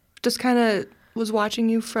 just kind of was watching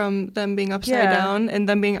you from them being upside down and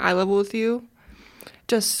them being eye level with you,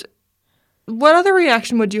 just what other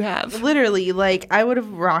reaction would you have? Literally, like, I would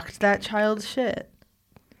have rocked that child's shit.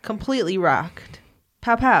 Completely rocked.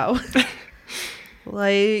 Pow pow.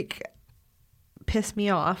 Like, pissed me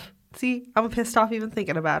off. See, I'm pissed off even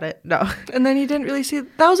thinking about it. No. And then you didn't really see...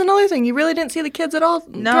 That was another thing. You really didn't see the kids at all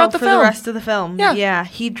throughout the film. No, for the rest of the film. Yeah,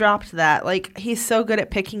 he dropped that. Like, he's so good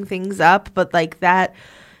at picking things up, but, like, that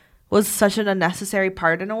was such an unnecessary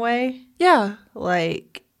part in a way. Yeah.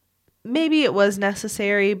 Like, maybe it was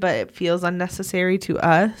necessary, but it feels unnecessary to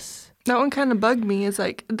us. That one kind of bugged me. It's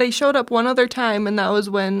like, they showed up one other time, and that was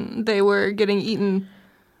when they were getting eaten.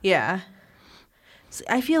 Yeah. So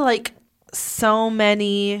I feel like so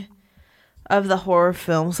many of the horror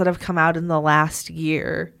films that have come out in the last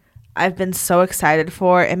year, I've been so excited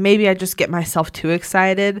for, and maybe I just get myself too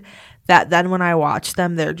excited that then when I watch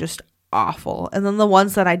them, they're just awful. And then the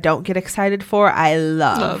ones that I don't get excited for, I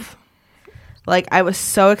love. Like, I was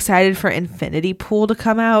so excited for Infinity Pool to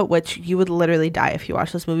come out, which you would literally die if you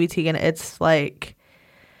watch this movie, Tegan. It's like,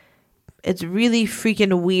 it's really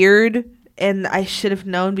freaking weird, and I should have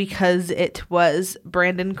known because it was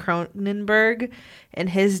Brandon Cronenberg and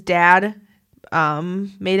his dad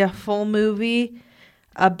made a full movie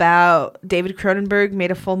about David Cronenberg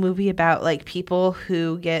made a full movie about like people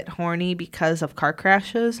who get horny because of car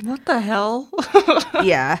crashes. What the hell?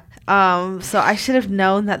 Yeah. So I should have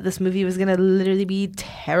known that this movie was gonna literally be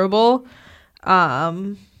terrible.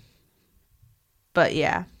 But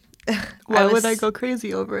yeah. Why would I go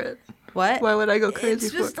crazy over it? What? Why would I go crazy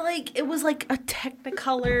it's just like it was like a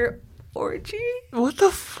Technicolor orgy. What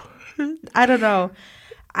the I don't know.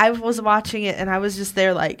 I was watching it and I was just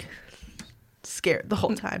there like scared the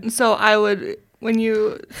whole time. So when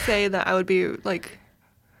you say that, I would be like,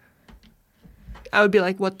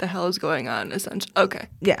 what the hell is going on, essentially. Okay.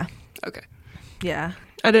 Yeah. Okay. Yeah.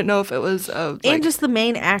 I didn't know if it was and just the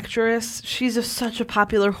main actress. She's such a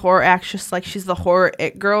popular horror actress. Like, she's the horror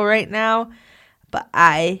it girl right now. But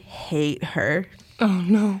I hate her. Oh,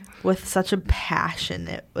 no. With such a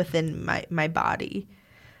passion within my body.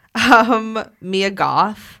 Mia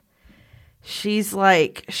Goth. She is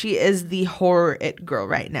the horror it girl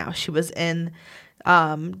right now. She was in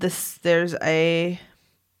there's a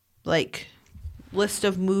like list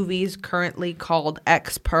of movies currently called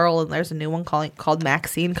X Pearl, and there's a new one called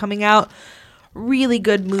Maxine coming out. Really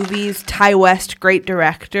good movies. Ty West, great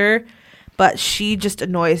director, but she just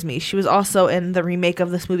annoys me. She was also in the remake of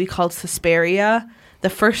this movie called Suspiria. The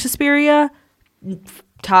first Suspiria,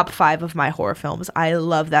 top 5 of my horror films. I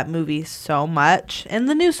love that movie so much. And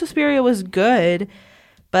the new Suspiria was good,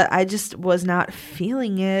 but I just was not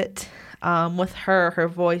feeling it. With her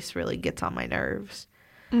voice really gets on my nerves.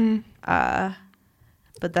 But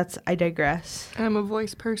I digress. I'm a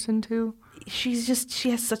voice person too. She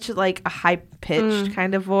has such a high pitched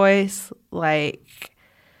kind of voice,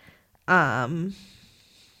 and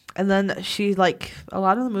then she a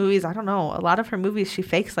lot of the movies, I don't know, a lot of her movies she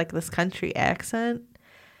fakes this country accent.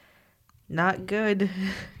 Not good.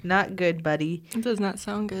 Not good, buddy. It does not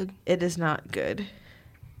sound good. It is not good.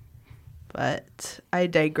 But I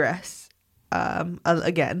digress.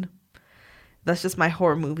 Again, that's just my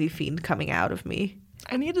horror movie fiend coming out of me.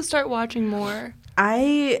 I need to start watching more.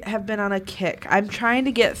 I have been on a kick. I'm trying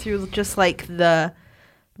to get through just the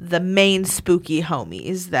main spooky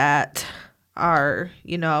homies that are,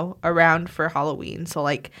 around for Halloween.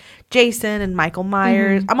 So Jason and Michael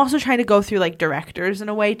Myers. I'm also trying to go through directors in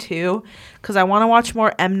a way too, because I want to watch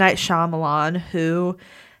more M. Night Shyamalan, who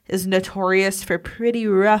is notorious for pretty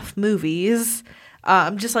rough movies.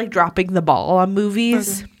 Just dropping the ball on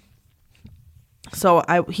movies. Okay. So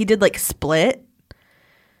he did Split.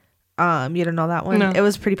 You don't know that one? No. It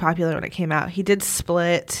was pretty popular when it came out. He did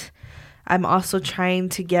Split. I'm also trying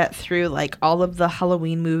to get through all of the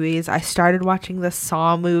Halloween movies. I started watching the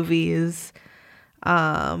Saw movies.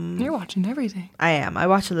 You're watching everything. I am. I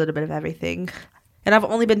watch a little bit of everything. And I've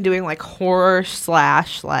only been doing horror /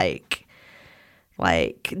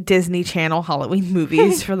 Disney Channel Halloween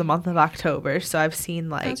movies for the month of October. So I've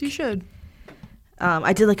seen as you should.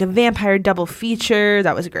 I did a vampire double feature.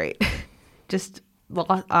 That was great. Just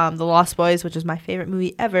The Lost Boys, which is my favorite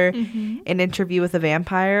movie ever, An Interview with a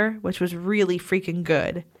Vampire, which was really freaking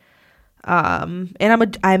good. And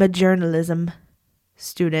I'm a journalism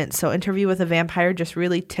student, so Interview with a Vampire just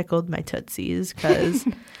really tickled my tootsies because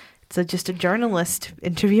it's just a journalist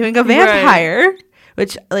interviewing a vampire, right.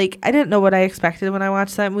 Which I didn't know what I expected when I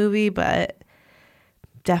watched that movie, but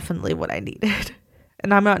definitely what I needed.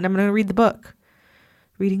 And I'm going to read the book.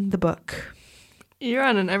 Reading the book. You're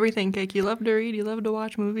on an everything kick. You love to read. You love to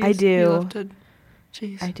watch movies. I do. You love to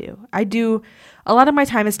Jeez. I do. A lot of my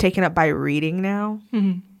time is taken up by reading now.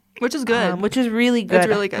 Mm-hmm. Which is good. Which is really good. It's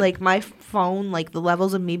really good. Like, my phone, like, the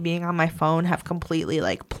levels of me being on my phone have completely,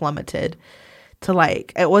 like, plummeted to,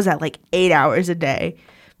 like, it was at, like, 8 hours a day.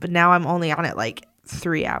 But now I'm only on it, like,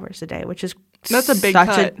 3 hours a day, which is that's a big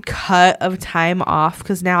such a cut of time off.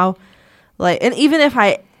 Because now, like, and even if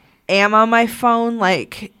I am on my phone,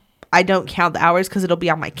 like, I don't count the hours because it'll be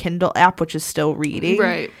on my Kindle app, which is still reading.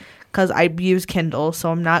 Right. Because I use Kindle,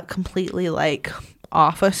 so I'm not completely, like,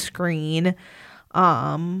 off a screen.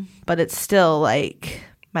 But it's still, like,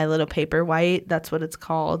 my little Paperwhite, that's what it's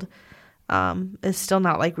called, is still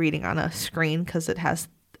not, like, reading on a screen because it has,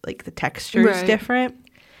 like, the texture is different,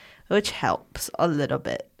 which helps a little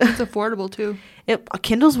bit. It's affordable, too.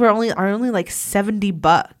 Kindles are only like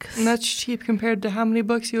 $70. And that's cheap compared to how many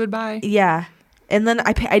books you would buy. Yeah. And then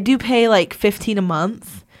I do pay, like, $15 a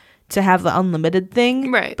month to have the unlimited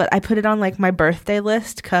thing. Right. But I put it on, like, my birthday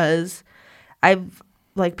list because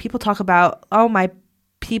like, people talk about, oh, my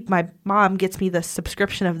mom gets me the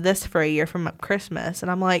subscription of this for a year from Christmas.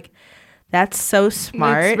 And I'm like, that's so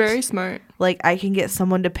smart. It's very smart. Like, I can get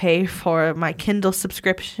someone to pay for my Kindle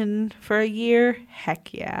subscription for a year.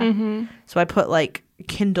 Heck yeah. Mm-hmm. So I put, like,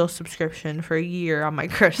 Kindle subscription for a year on my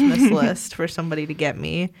Christmas list for somebody to get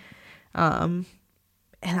me. And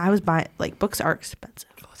I was buying, like, books are expensive.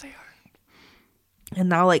 Oh, they are. And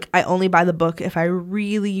now, like, I only buy the book if I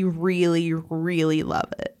really, really, really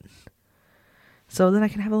love it. So then I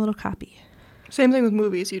can have a little copy. Same thing with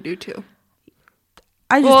movies. You do too.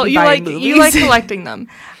 I just you like collecting them.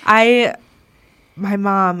 My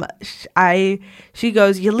mom, she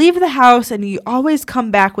goes, you leave the house and you always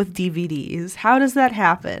come back with DVDs. How does that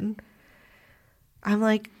happen? I'm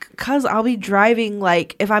like, because I'll be driving,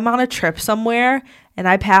 like, if I'm on a trip somewhere and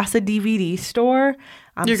I pass a DVD store,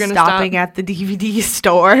 I'm stopping at the DVD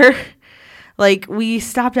store. Like, we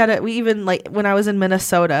stopped at it. We even, like, when I was in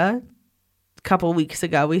Minnesota a couple weeks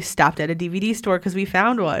ago, we stopped at a DVD store because we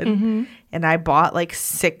found one. Mm-hmm. And I bought, like,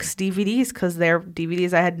 6 DVDs because they're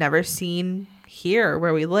DVDs I had never seen here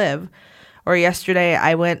where we live. Or yesterday,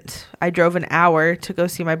 I drove an hour to go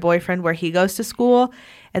see my boyfriend where he goes to school.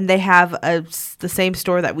 And they have the same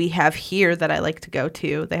store that we have here that I like to go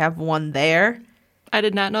to. They have one there. I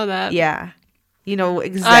did not know that. Yeah. You know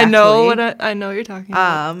exactly. I know what you're talking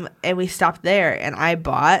about. And we stopped there and I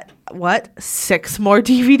bought 6 more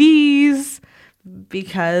DVDs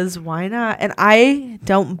because why not? And I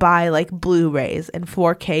don't buy, like, Blu-rays and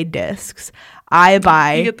 4K discs. I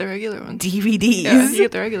buy you get the regular ones. DVDs. Yeah, you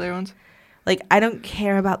get the regular ones. Like, I don't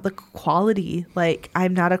care about the quality. Like,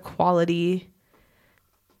 I'm not a quality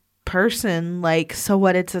person. Like, so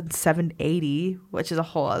what, it's a 780, which is a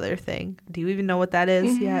whole other thing. Do you even know what that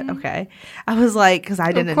is yet? Okay. I was like, because I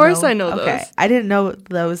didn't know. Of course I know those. I didn't know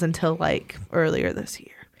those until, like, earlier this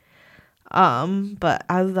year. But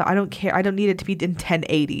I don't care. I don't need it to be in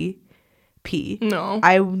 1080p. No.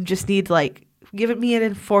 I just need, like, give it me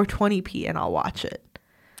in 420p and I'll watch it.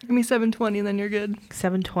 Give me 720 and then you're good.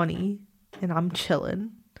 720 and I'm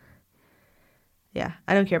chilling. Yeah,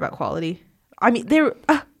 I don't care about quality. I mean,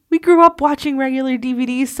 we grew up watching regular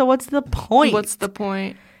DVDs, so what's the point? What's the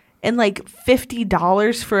point? And, like,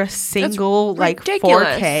 $50 for a single, like,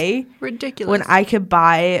 4K. Ridiculous. When I could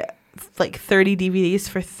buy, like, 30 DVDs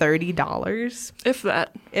for $30. If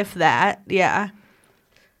that. If that, yeah.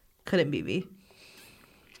 Couldn't be me.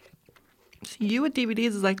 You with DVDs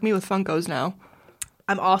is like me with Funkos now.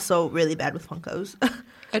 I'm also really bad with Funkos.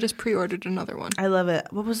 I just pre-ordered another one. I love it.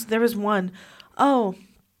 There was one. Oh,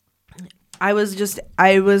 I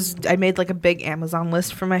made, like, a big Amazon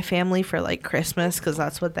list for my family for, like, Christmas because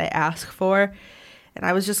that's what they ask for. And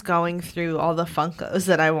I was just going through all the Funkos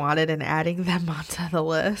that I wanted and adding them onto the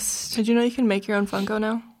list. Did you know you can make your own Funko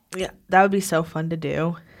now? Yeah, that would be so fun to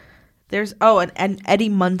do. There's, an Eddie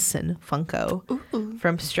Munson Funko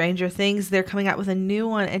from Stranger Things. They're coming out with a new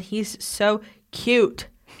one, and he's so cute.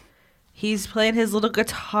 He's playing his little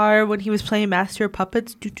guitar when he was playing Master of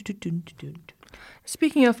Puppets.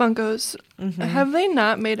 Speaking of Funkos, have they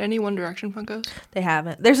not made any One Direction Funkos? They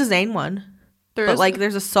haven't. There's a Zayn one.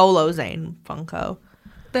 There's a solo Zayn Funko.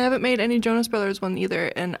 They haven't made any Jonas Brothers one either,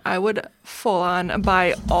 and I would full on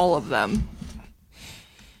buy all of them.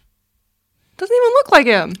 Doesn't even look like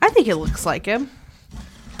him. I think it looks like him.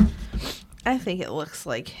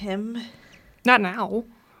 Not now.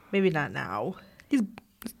 Maybe not now.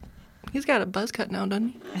 He's got a buzz cut now, doesn't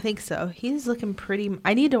he? I think so. He's looking pretty.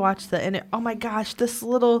 I need to watch oh my gosh, this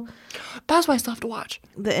little. That's why I still have to watch.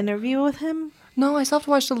 The interview with him? No, I still have to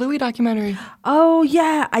watch the Louis documentary. Oh,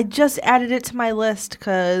 yeah. I just added it to my list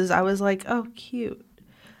because I was like, oh, cute.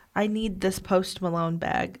 I need this Post Malone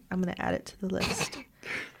bag. I'm going to add it to the list.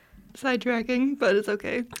 Sidetracking, but it's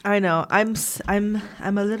okay. I know. I'm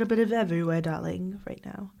a little bit of everywhere, darling, right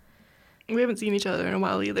now. We haven't seen each other in a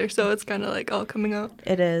while either, so it's kind of like all coming out.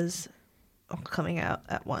 It is all coming out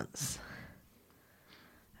at once.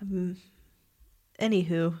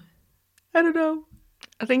 Anywho, I don't know.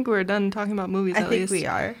 I think we're done talking about movies. I think we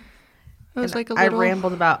are. It was like I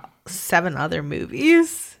rambled about 7 other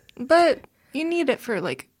movies, but you need it for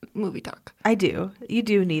like movie talk. I do. You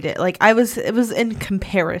do need it. Like it was in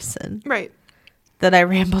comparison, right? That I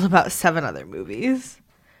rambled about 7 other movies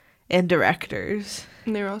and directors.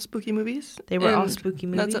 And they were all spooky movies. They were all spooky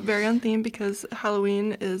movies. That's very on theme because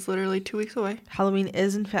Halloween is literally 2 weeks away. Halloween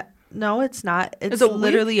is in fact no, it's not. It's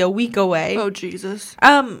literally a week away. Oh Jesus.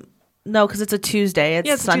 No, because it's a Tuesday.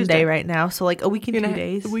 It's Sunday Tuesday right now, so like a week and 2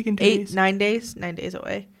 days. A week and 2 days. 9 days. 9 days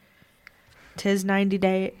away. 'Tis 90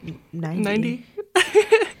 day. 90.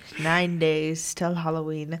 9 days till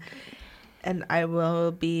Halloween, and I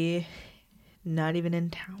will be not even in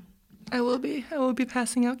town. I will be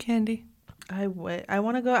passing out candy. I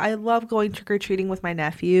want to go. I love going trick or treating with my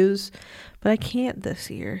nephews, but I can't this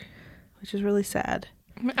year, which is really sad.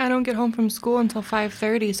 I don't get home from school until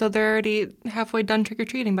 5:30, so they're already halfway done trick or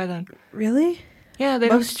treating by then. Really? Yeah,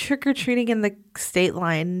 most trick or treating in the state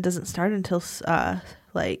line doesn't start until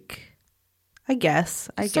like I guess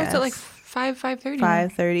starts at like 5:30.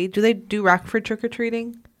 5:30. Do they do Rockford trick or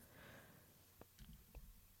treating?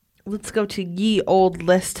 Let's go to ye old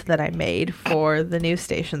list that I made for the news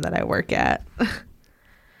station that I work at.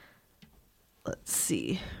 Let's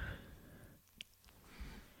see.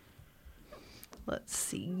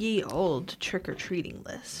 Ye old trick-or-treating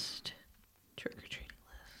list. Trick-or-treating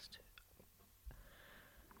list.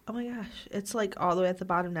 Oh my gosh. It's like all the way at the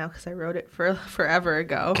bottom now because I wrote it forever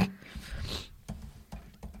ago.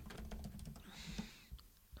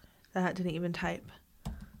 That didn't even type.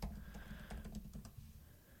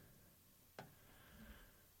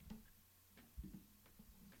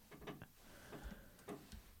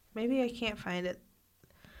 Maybe I can't find it.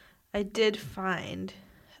 I did find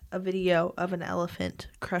a video of an elephant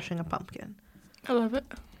crushing a pumpkin. I love it.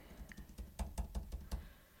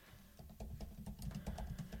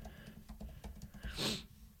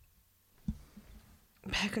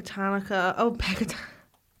 Pecatonica. Oh, Pecatonica.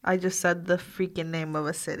 I just said the freaking name of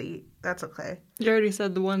a city. That's okay. You already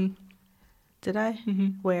said the one. Did I?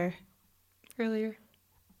 Mm-hmm. Where? Earlier.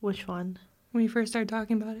 Which one? When you first started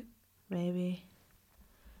talking about it. Maybe.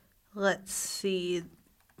 Let's see.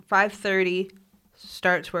 5:30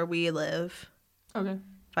 starts where we live. Okay.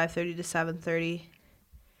 5:30 to 7:30.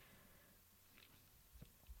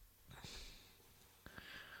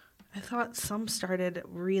 I thought some started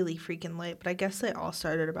really freaking late, but I guess they all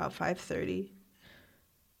started about 5:30.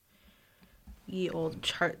 Ye old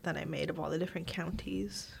chart that I made of all the different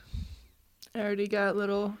counties. I already got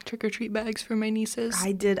little trick-or-treat bags for my nieces.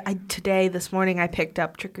 I did. This morning I picked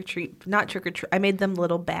up not trick-or-treat. I made them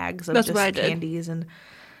little bags of candies, and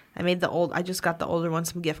I made I just got the older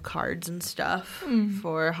ones some gift cards and stuff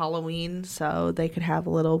for Halloween, so they could have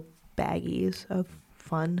little baggies of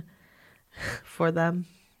fun for them.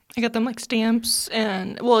 I got them like stamps,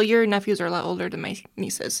 and well, your nephews are a lot older than my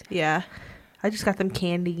nieces. Yeah, I just got them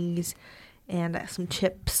candies and some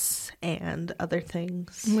chips and other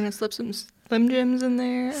things. I'm gonna slip some Slim Jims in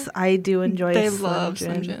there. I do enjoy. They love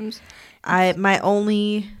Slim Jims. My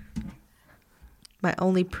only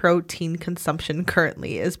protein consumption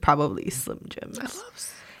currently is probably Slim Jims. I love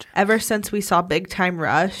Slim Jims. Ever since we saw Big Time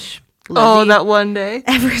Rush. Livy, that one day.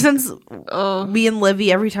 Ever since me and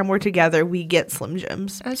Livy, every time we're together, we get Slim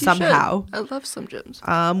Jims somehow. I love Slim Jims.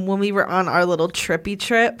 When we were on our little trippy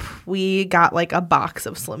trip, we got like a box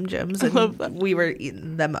of Slim Jims, and I love that. We were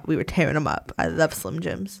eating them up. We were tearing them up. I love Slim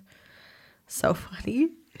Jims. So funny.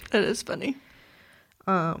 It is funny.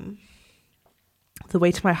 The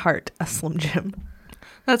way to my heart, a Slim Jim.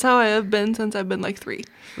 That's how I have been since I've been like 3.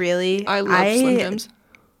 Really? I love Slim Jims.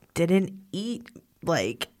 Didn't eat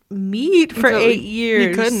like meat for 8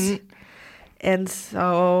 years. You couldn't. And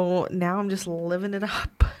so now I'm just living it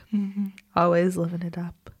up. Mm-hmm. Always living it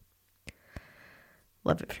up.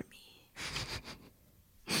 Love it for me.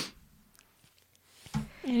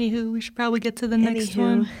 Anywho, we should probably get to the next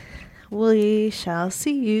one. We shall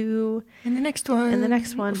see you in the next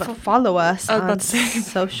one. But follow us on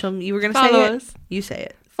social. You were going to say it? Us. You say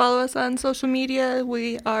it. Follow us on social media.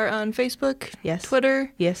 We are on Facebook. Yes.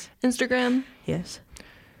 Twitter. Yes. Instagram. Yes.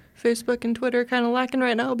 Facebook and Twitter kind of lacking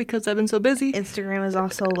right now because I've been so busy. Instagram is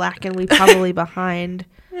also lacking. We probably behind.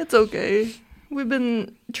 It's okay. We've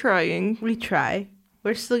been trying. We try.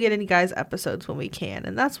 We're still getting you guys episodes when we can,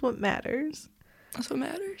 and that's what matters. That's what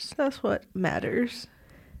matters. That's what matters.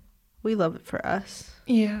 We love it for us.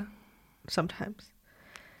 Yeah. Sometimes.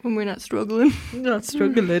 When we're not struggling. Not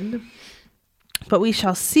struggling. But we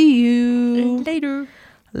shall see you Later.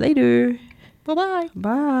 Later. Bye-bye.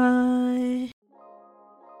 Bye.